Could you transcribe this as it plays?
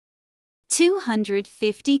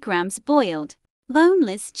250 grams boiled,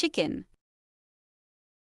 boneless chicken.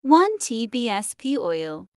 1 tbsp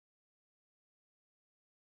oil.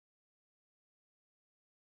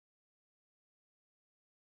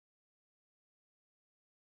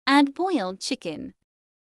 Add boiled chicken.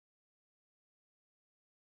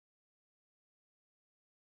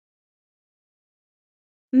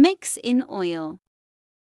 Mix in oil.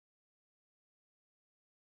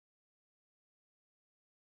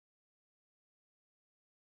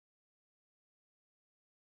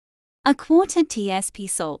 A quarter tsp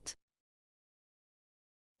salt.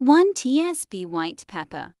 1 tsp white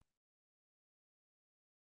pepper.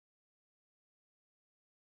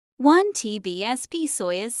 1 tbsp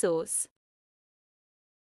soya sauce.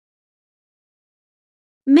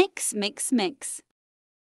 Mix, mix, mix.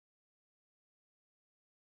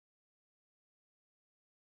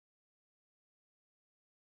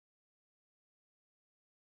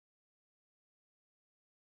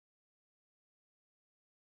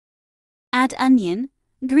 Add onion,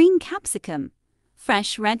 green capsicum,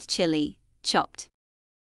 fresh red chili, chopped.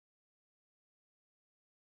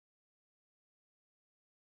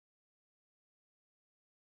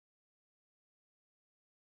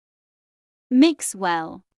 Mix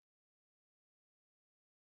well.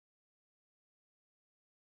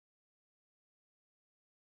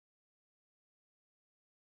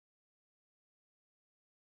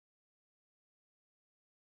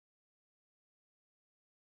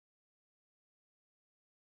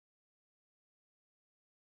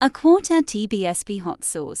 A quarter tbsp hot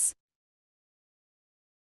sauce.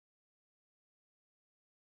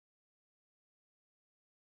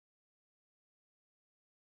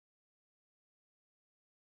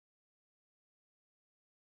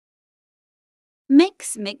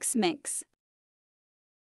 Mix, mix, mix.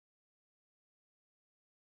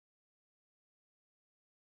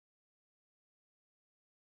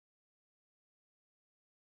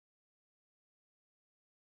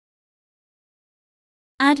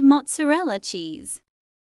 Add mozzarella cheese.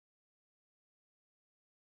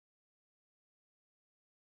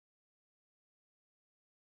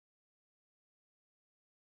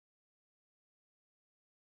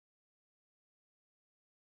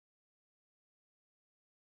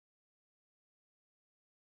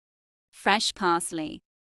 Fresh parsley.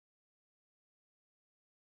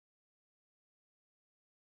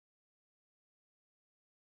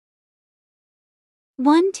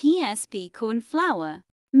 One tsp corn flour.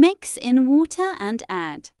 Mix in water and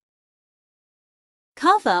add.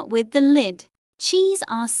 Cover with the lid. Cheese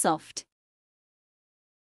are soft.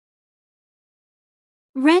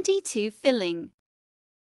 Ready to filling.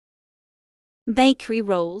 Bakery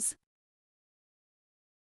rolls.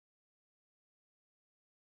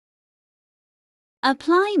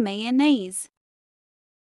 Apply mayonnaise.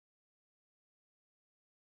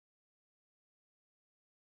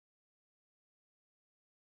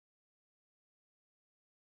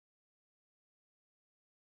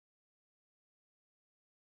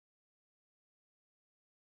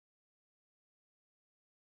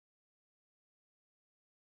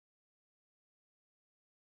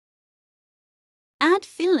 Add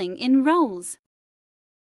filling in rolls.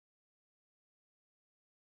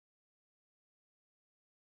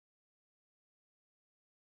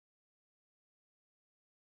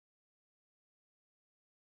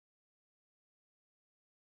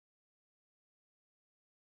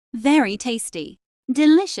 Very tasty.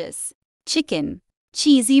 Delicious. Chicken.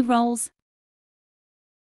 Cheesy rolls.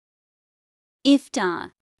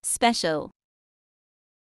 Iftar. Special.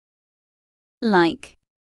 Like.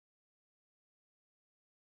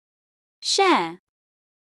 Share.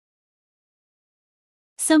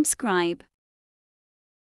 Subscribe.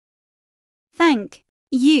 Thank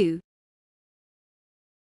you.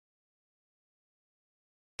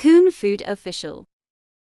 Kun Food Official.